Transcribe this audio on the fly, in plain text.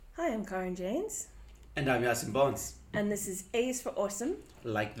Hi, I'm Karen James. And I'm Yaaseen. And this is A is for Awesome.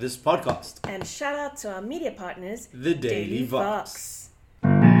 Like this podcast. And shout out to our media partners, The Daily Vox. A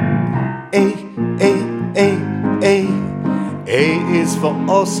is for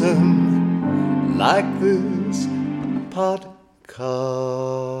awesome. Like this podcast.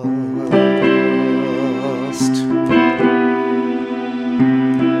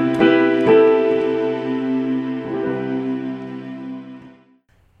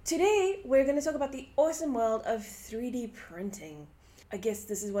 Today, we're going to talk about the awesome world of 3D printing. I guess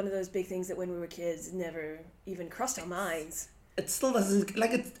this is one of those big things that when we were kids never even crossed our minds. It still doesn't,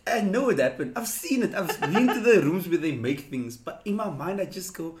 I know it happened. I've seen it. I've been to the rooms where they make things. But in my mind, I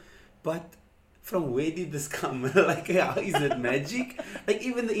just go, but from where did this come? How is it magic?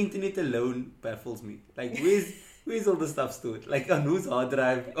 Even the internet alone baffles me. Where's all the stuff stored? On whose hard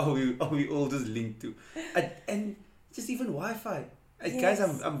drive are we all just linked to? And just even Wi-Fi. Yes.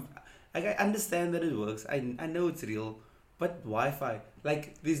 Guys, I understand that it works. I know it's real. But Wi-Fi,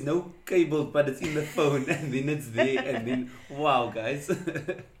 there's no cable, but it's in the phone, and then it's there, and then, wow, guys.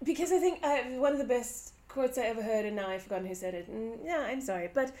 Because I think one of the best quotes I ever heard, and now I've forgotten who said it, and yeah, I'm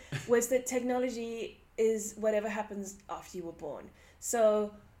sorry, but was that technology is whatever happens after you were born.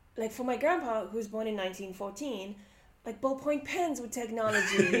 So, for my grandpa, who was born in 1914, ballpoint pens were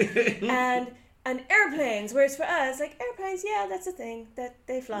technology, and airplanes, whereas for us, airplanes, yeah, that's a thing that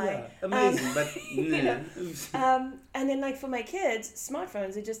they fly. Yeah, amazing, but and then for my kids,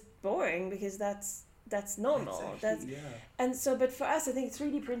 smartphones are just boring because that's normal. And so, but for us, I think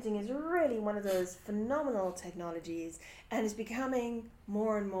 3D printing is really one of those phenomenal technologies, and it's becoming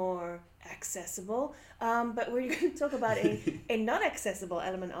more and more accessible. But we're going to talk about a not accessible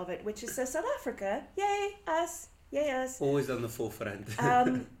element of it, which is South Africa. Yay us! Yay us! Always on the forefront.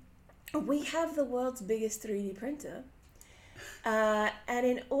 We have the world's biggest 3D printer, and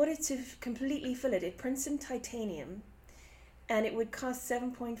in order to completely fill it, it prints in titanium, and it would cost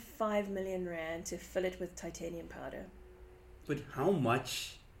 7.5 million rand to fill it with titanium powder. But how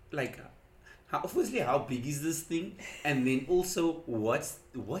much, how big is this thing? And then also, what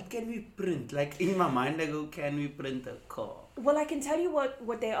can we print? In my mind, I go, can we print a car? Well, I can tell you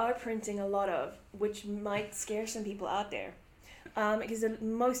what they are printing a lot of, which might scare some people out there. Because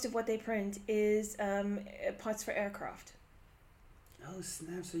most of what they print is parts for aircraft. Oh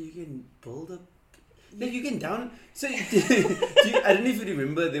snap! So you can build up. You can down. So I don't know if you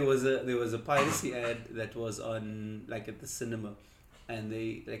remember, there was a piracy ad that was on at the cinema, and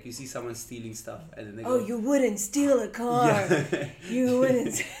they you see someone stealing stuff, and then they go, you wouldn't steal a car. Yeah. You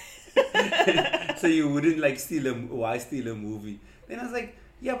wouldn't. So you wouldn't steal a movie? Then I was like,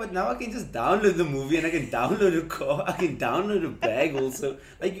 yeah, but now I can just download the movie, and I can download a car, I can download a bag also.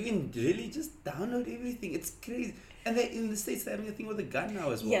 You can really just download everything. It's crazy. And in the States, they're having a thing with a gun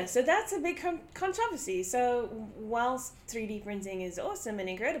now as well. Yeah, so that's a big controversy. So whilst 3D printing is awesome and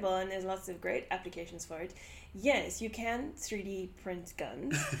incredible, and there's lots of great applications for it, yes, you can 3D print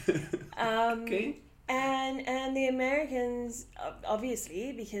guns. Okay. And the Americans,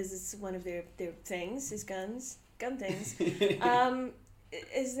 obviously, because it's one of their things, is gun things,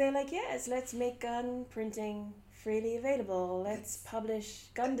 is they're yes, let's make gun printing freely available. Let's publish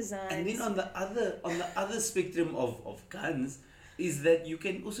gun designs. And then on the other spectrum of guns is that you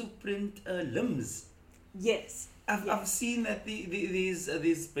can also print limbs. Yes. I've seen that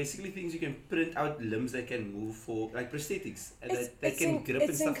there's basically things you can print out limbs that can move for prosthetics, and that they can grip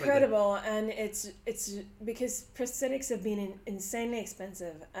and stuff like that. It's incredible, and it's because prosthetics have been insanely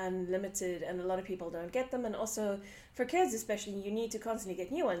expensive and limited, and a lot of people don't get them, and also for kids especially, you need to constantly get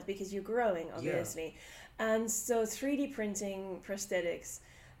new ones because you're growing, obviously. Yeah. And so 3D printing prosthetics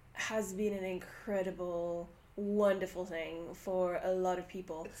has been an incredible, wonderful thing for a lot of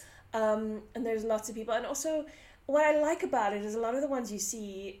people. And there's lots of people, and also what I like about it is a lot of the ones you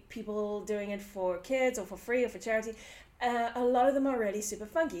see people doing it for kids or for free or for charity, a lot of them are really super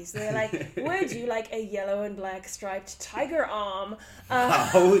funky. So they're would you like a yellow and black striped tiger arm?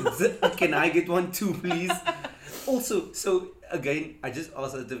 Can I get one too, please? Also, so again, I just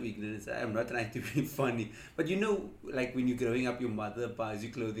asked out of ignorance. I'm not trying to be funny, but when you're growing up, your mother buys you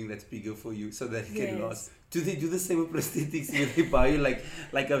clothing that's bigger for you so that it can last. Do they do the same with prosthetics? Where they buy you like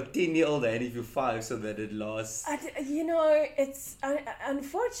a 10-year-old hand if you're 5 so that it lasts? It's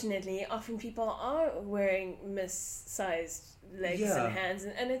unfortunately often people are wearing mis-sized legs and hands,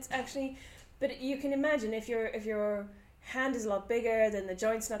 and it's actually. But you can imagine if your hand is a lot bigger, then the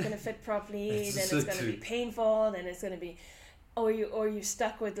joint's not going to fit properly. Then it's going to be painful. Then it's going to be, or you're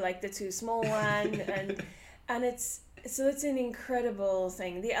stuck with the too small one, and it's. So it's an incredible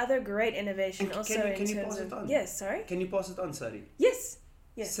thing. The other great innovation can also you in pass terms it of... on? Yes, sorry? Can you pass it on, sorry? Yes.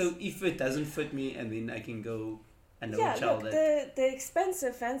 Yes. So if it doesn't fit me, and then I can go and Yeah, child look, that. the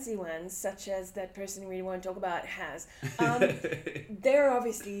expensive fancy ones, such as that person we want to talk about has, they're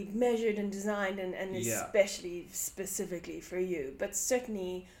obviously measured and designed and Yeah. especially specifically for you. But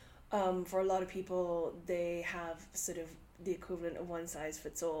certainly, for a lot of people, they have sort of the equivalent of one size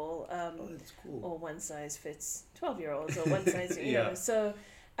fits all, Oh, that's cool. or one size fits 12-year-olds, or one size, you Yeah. know. So,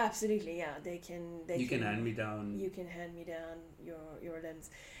 absolutely, yeah, they can. You can hand me down. You can hand me down your limbs.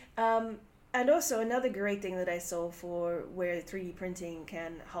 And also another great thing that I saw for where 3D printing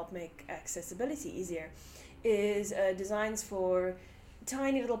can help make accessibility easier is designs for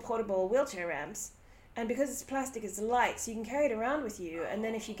tiny little portable wheelchair ramps. And because it's plastic, it's light, so you can carry it around with you. And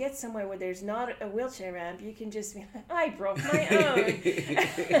then if you get somewhere where there's not a wheelchair ramp, you can just be like, I brought my own.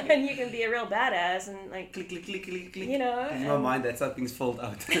 And you can be a real badass and like, Click, click, click, click, click. you know. In my mind, that's how things fold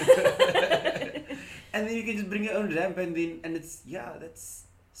out. And then you can just bring your own ramp, and it's, yeah, that's...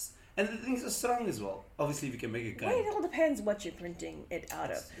 And the things are strong as well. Obviously, if you can make a gun. Well, it all depends what you're printing it out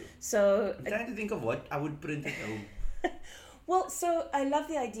That's of. true. So I'm trying to think of what I would print at home. well, so I love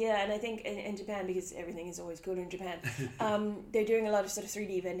the idea, and I think in Japan, because everything is always cooler in Japan, they're doing a lot of sort of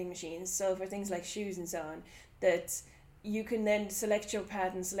 3D vending machines. So for things like shoes and so on, that you can then select your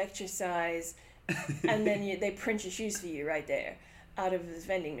pattern, select your size, and then they print your shoes for you right there out of this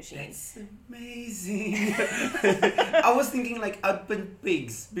vending machine. That's amazing. I was thinking like I'd print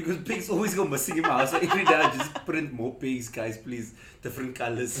pigs, because pigs always go missing in my house. So every day I just print more pigs, guys, please. Different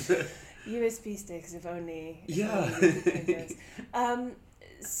colors. USB sticks, if only. Yeah.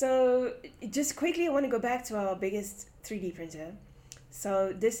 So just quickly, I want to go back to our biggest 3D printer.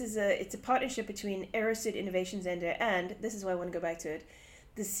 So this is it's a partnership between Aerosuit Innovation Center and, this is why I want to go back to it,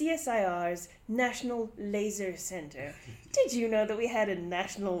 the CSIR's National Laser Center. Did you know that we had a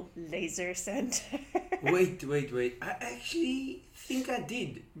National Laser Center? Wait. I actually think I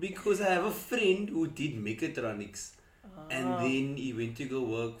did, because I have a friend who did mechatronics. And then he went to go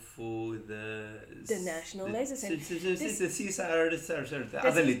work for the National Laser Center. The CSIR, the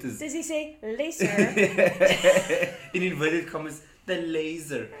other letters. Does he say laser? In inverted commas, the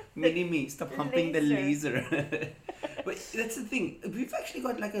laser. Mini-me, stop humping the laser. But that's the thing. We've actually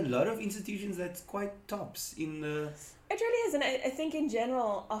got like a lot of institutions that's quite tops in the... It really is, and I think in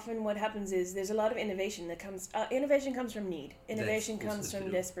general, often what happens is there's a lot of innovation that comes. Innovation comes from need. Innovation That's also comes from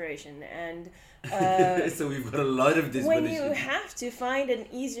true. desperation, and So we've got a lot of desperation. when you have to find an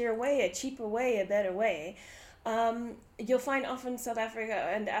easier way, a cheaper way, a better way, you'll find often South Africa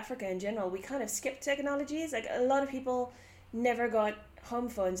and Africa in general, we kind of skip technologies. Like a lot of people never got home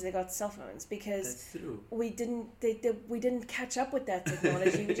phones; they got cell phones because That's true. we didn't catch up with that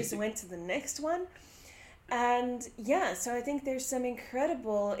technology. We just went to the next one. And yeah, so I think there's some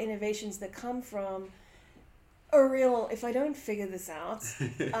incredible innovations that come from a real, if I don't figure this out,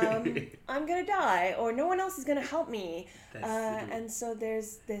 I'm going to die, or no one else is going to help me. That's true. And so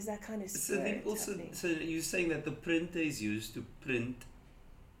there's that kind of So then spirit also, happening. so you're saying that the printer is used to print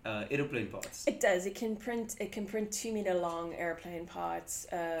aeroplane parts. It does. It can print 2-meter long airplane parts.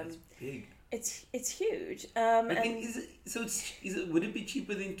 That's big. It's huge. And And would it be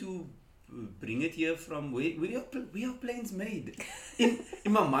cheaper than to bring it here from where are planes made? In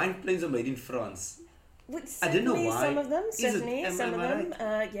my mind, planes are made in France. I don't know why. Some of them, Is it? certainly. Am Some of I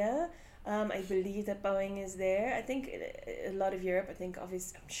them, yeah. I believe that Boeing is there. I think a lot of Europe. I think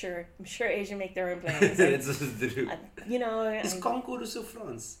obviously, I'm sure Asia make their own planes. That's also true. You know, Is Concorde also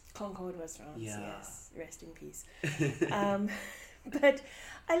France? Concorde was France. Yeah. Yes, rest in peace. But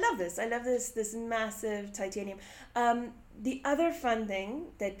I love this massive titanium. The other fun thing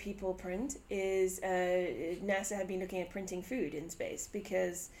that people print is NASA have been looking at printing food in space,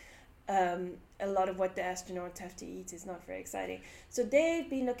 because a lot of what the astronauts have to eat is not very exciting. So they've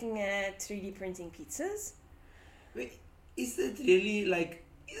been looking at 3D printing pizzas. Wait, is it really like,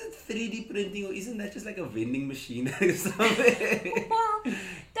 is it 3D printing, or isn't that just like a vending machine or something? Well,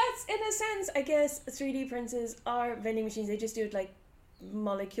 that's in a sense, I guess 3D printers are vending machines. They just do it like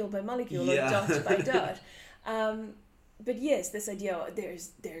molecule by molecule, Yeah. or dot by dot. But yes, this idea,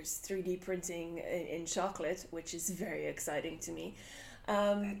 there's 3D printing in chocolate, which is very exciting to me.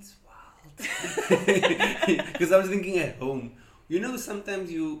 That's wild. Because I was thinking at home, you know,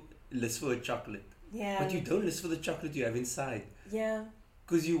 sometimes you list for a chocolate, Yeah. but you don't list for the chocolate you have inside. Yeah.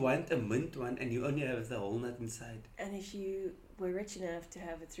 Because you want a mint one and you only have the whole nut inside. And if you were rich enough to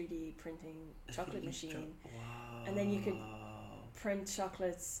have a 3D printing chocolate machine, Wow. and then you could print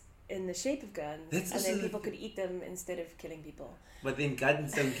chocolates in the shape of guns, That's and then also- people could eat them instead of killing people. But then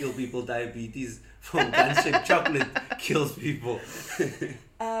guns don't kill people. Diabetes from gun-shaped chocolate kills people.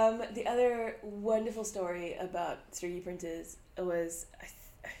 The other wonderful story about 3D printers was, I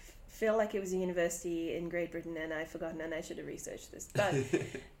feel like it was a university in Great Britain, and I've forgotten, and I should have researched this. But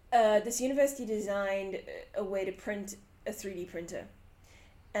this university designed a way to print a 3D printer,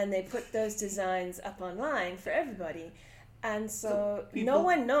 and they put those designs up online for everybody. And so no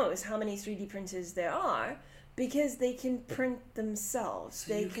one knows how many 3D printers there are because they can print themselves.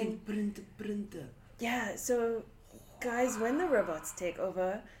 So they can print a printer. Yeah, so guys, when the robots take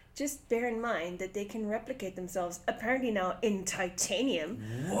over, just bear in mind that they can replicate themselves, apparently now in titanium.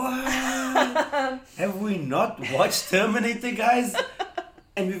 What? Have we not watched Terminator, guys?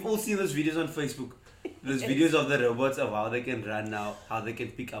 And we've all seen those videos on Facebook. Those videos of the robots of how they can run now, how they can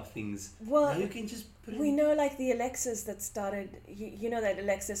pick up things. Well, now you can just print. We know, like, the Alexas that started, you know that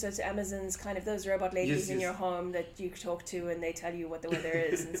Alexa, so it's Amazon's kind of those robot ladies in your home that you talk to and they tell you what the weather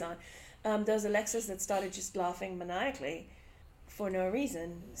is and so on. Those Alexas that started just laughing maniacally for no reason.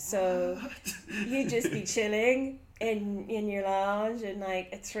 So you just be chilling in your lounge and like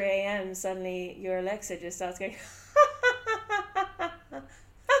at 3 a.m. suddenly your Alexa just starts going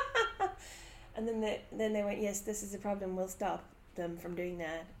and then they went, yes, this is a problem, we'll stop them from doing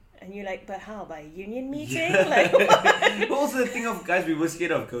that. And you're like, but how? By a union meeting? Like, what? Also the thing of, guys, we were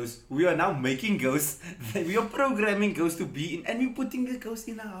scared of ghosts. We are now making ghosts. We are programming ghosts to be in, and we're putting the ghost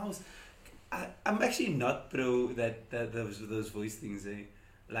in our house. I'm actually not pro those voice things, eh?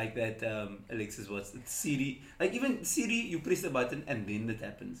 Like that Alexa's what's Siri. Like even Siri, you press the button and then it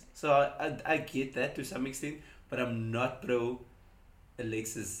happens. So I get that to some extent, but I'm not pro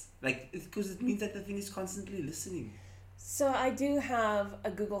Alexa's. Like, because it means that the thing is constantly listening. So I do have a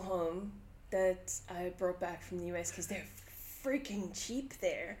Google Home that I brought back from the US because they're freaking cheap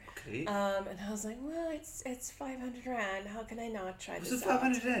there. Okay. And I was like, well, it's 500 Rand. How can I not try this Was it out?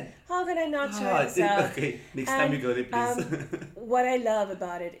 500 Rand? How can I not try this out? Okay, next time you go there, please. What I love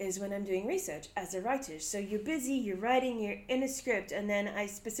about it is when I'm doing research as a writer. So you're busy, you're writing, you're in a script, and then I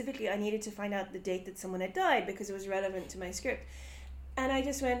needed to find out the date that someone had died because it was relevant to my script. And I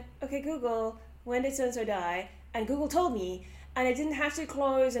just went, okay, Google, when did so-and-so die? And Google told me, and I didn't have to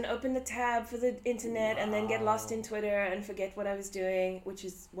close and open the tab for the internet and then get lost in Twitter and forget what I was doing, which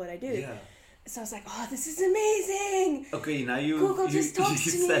is what I do. Yeah. So I was like, oh, this is amazing. Okay, now Google just talks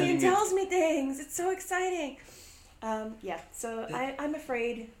to me and tells me things. It's so exciting. So I'm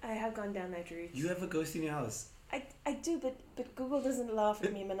afraid I have gone down that route. You have a ghost in your house. I do, but Google doesn't laugh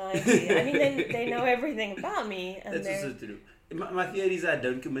at me maniacally. I mean, they know everything about me. And that's also true. My theory is I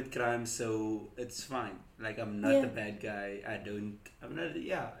don't commit crimes, so it's fine. Like, I'm not the bad guy.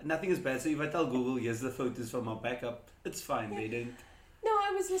 Nothing is bad. So if I tell Google, here's the photos from our backup, it's fine. They don't. No,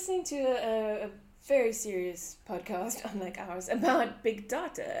 I was listening to a very serious podcast, unlike ours, about big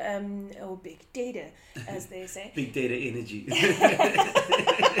data, or big data, as they say. Big data energy.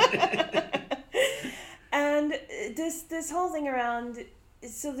 And this whole thing around,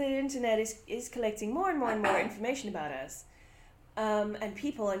 so the internet is collecting more and more information about us. And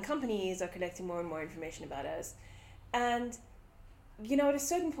people and companies are collecting more and more information about us. And, you know, at a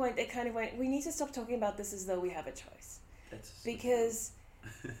certain point, they kind of went, we need to stop talking about this as though we have a choice. Because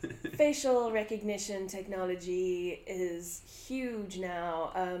facial recognition technology is huge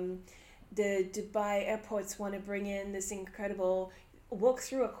now. The Dubai airports want to bring in this incredible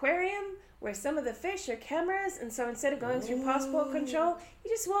walk-through aquarium where some of the fish are cameras. And so instead of going through passport control, you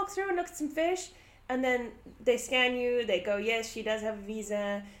just walk through and look at some fish. And then they scan you, they go, yes, she does have a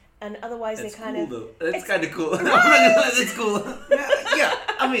visa, and otherwise that's they kind cool, of... Though. That's kind of cool. Right? That's cool. Yeah,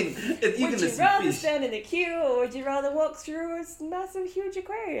 I mean, would you rather stand in a queue, or would you rather walk through a massive, huge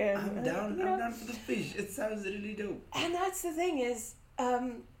aquarium? I'm down for the fish. It sounds really dope. And that's the thing is,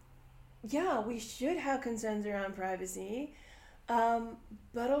 we should have concerns around privacy,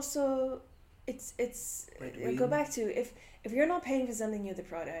 but also it's go back to, if you're not paying for something, you're the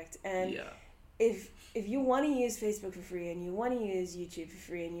product, and... Yeah. If you want to use Facebook for free and you want to use YouTube for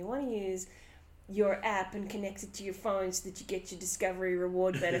free and you want to use your app and connect it to your phone so that you get your Discovery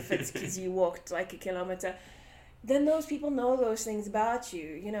reward benefits because you walked like a kilometer, then those people know those things about you,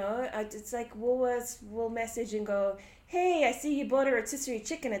 you know? It's like Woolworths will message and go, hey, I see you bought a rotisserie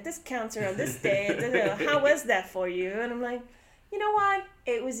chicken at this counter on this day. How was that for you? And I'm like, you know what?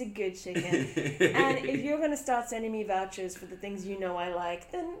 It was a good chicken. And if you're going to start sending me vouchers for the things you know I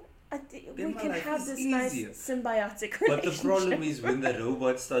like, then we can have this nice symbiotic relationship. But the problem is when the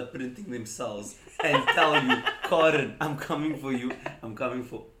robots start printing themselves and tell you, Karen, I'm coming for you,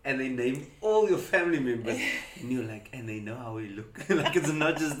 and they name all your family members, and you're like, and they know how we look. Like, it's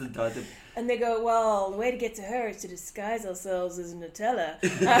not just the data. And they go, well, the way to get to her is to disguise ourselves as Nutella.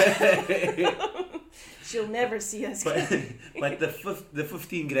 She'll never see us. But the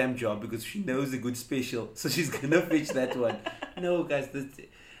 15-gram job, because she knows a good special, so she's gonna fetch that one. No, guys,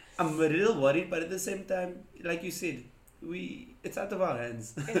 I'm a little worried, but at the same time, like you said, it's out of our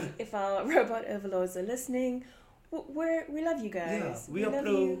hands. if our robot overlords are listening, we love you guys. Yeah,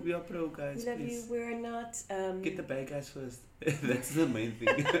 we are pro guys. We love please. you. We're not. Get the bad guys first. That's the main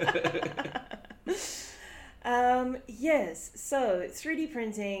thing. Yes, so 3D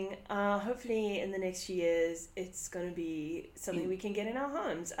printing, hopefully in the next few years, it's going to be something we can get in our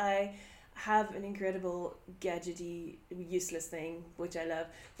homes. I have an incredible gadgety, useless thing, which I love,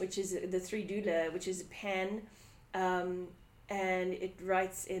 which is the 3Doodler, which is a pen, and it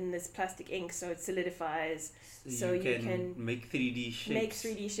writes in this plastic ink, so it solidifies. So you can make 3D shapes. Make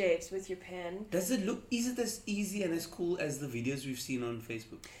 3D shapes with your pen. Is it as easy and as cool as the videos we've seen on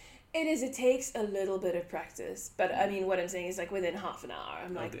Facebook? It is. It takes a little bit of practice, but I mean, what I'm saying is like within half an hour,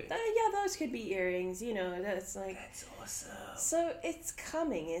 I'm like, yeah, those could be earrings. You know, that's like. That's awesome. So it's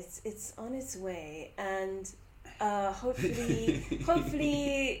coming. It's on its way, and hopefully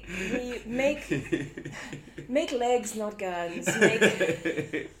we make legs, not guns.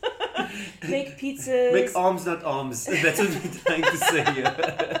 Make pizzas. Make arms, not arms. That's what we're trying to say here.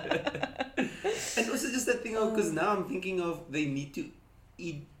 And also just that thing, because now I'm thinking of they need to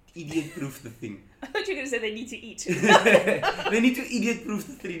idiot-proof the thing. I thought you were going to say they need to eat. They need to idiot-proof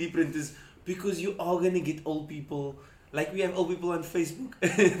the 3D printers because you are going to get old people. Like we have old people on Facebook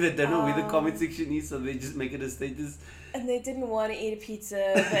that don't know where the comment section is, so they just make it a status. And they didn't want to eat a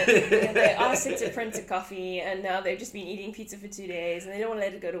pizza, but they asked it to print a coffee, and now they've just been eating pizza for 2 days, and they don't want to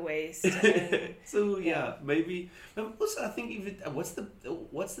let it go to waste. So yeah, maybe. Also, I think what's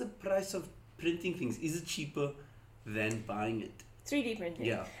the price of printing things? Is it cheaper than buying it? 3D printing.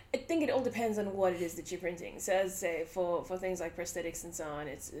 Yeah. I think it all depends on what it is that you're printing. So as I say, for things like prosthetics and so on,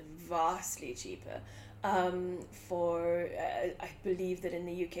 it's vastly cheaper. I believe that in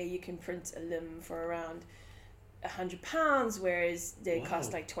the UK you can print a limb for around £100, whereas they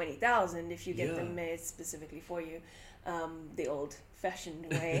cost like 20,000 if you get them made specifically for you, the old-fashioned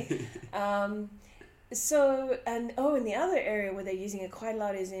way. And the other area where they're using it quite a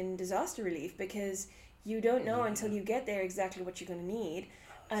lot is in disaster relief, because you don't know until you get there exactly what you're going to need.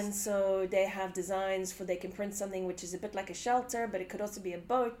 And so they have designs they can print something which is a bit like a shelter, but it could also be a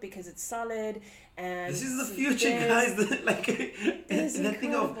boat because it's solid. And this is the future, guys. Like that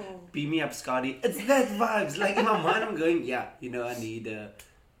thing of beam me up, Scotty. It's that vibes. Like in my mind, I'm going, I need and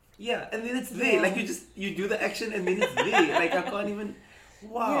then it's there. Like you do the action and then it's there. Like I can't even.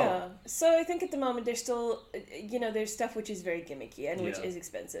 Wow. Yeah. So I think at the moment there's still, there's stuff which is very gimmicky and which is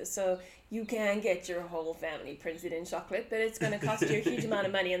expensive. So you can get your whole family printed in chocolate, but it's going to cost you a huge amount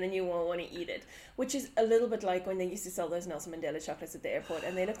of money and then you won't want to eat it. Which is a little bit like when they used to sell those Nelson Mandela chocolates at the airport,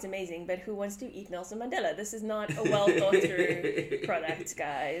 and they looked amazing, but who wants to eat Nelson Mandela? This is not a well thought through product,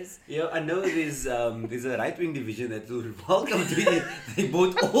 guys. Yeah, I know there's a right-wing division that will welcome to it. They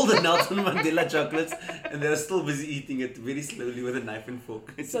bought all the Nelson Mandela chocolates and they're still busy eating it very slowly with a knife and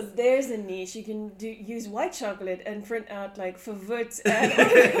fork. So there's a niche. You can use white chocolate and print out like favut and all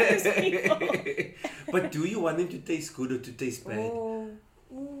those people. But do you want them to taste good or to taste bad?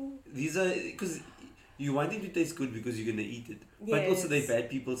 These are because you want them to taste good because you're gonna eat it. Yes. But also they're bad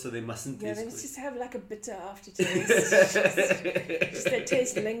people, so they mustn't taste good. Yeah, they just have like a bitter aftertaste. just that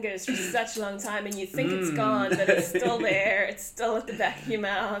taste lingers for such a long time, and you think it's gone, but it's still there. It's still at the back of your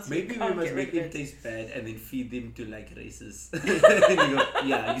mouth. Maybe we must make them taste bad and then feed them to like races. And you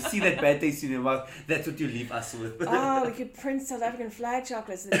go, you see that bad taste in your mouth. That's what you leave us with. We could print South African flag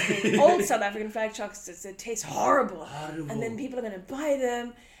chocolates. Old South African flag chocolates that taste horrible, and then people are gonna buy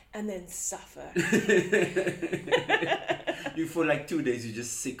them. And then suffer. You for like 2 days you're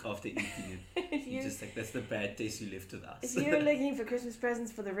just sick after eating it. You're just like, that's the bad taste you left with us. If you're looking for Christmas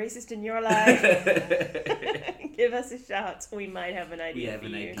presents for the racist in your life, give us a shout. We might have an idea. We have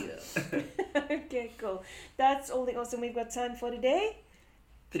an idea. Okay, cool. That's all the awesome we've got time for today.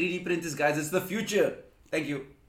 3D printers, guys, it's the future. Thank you.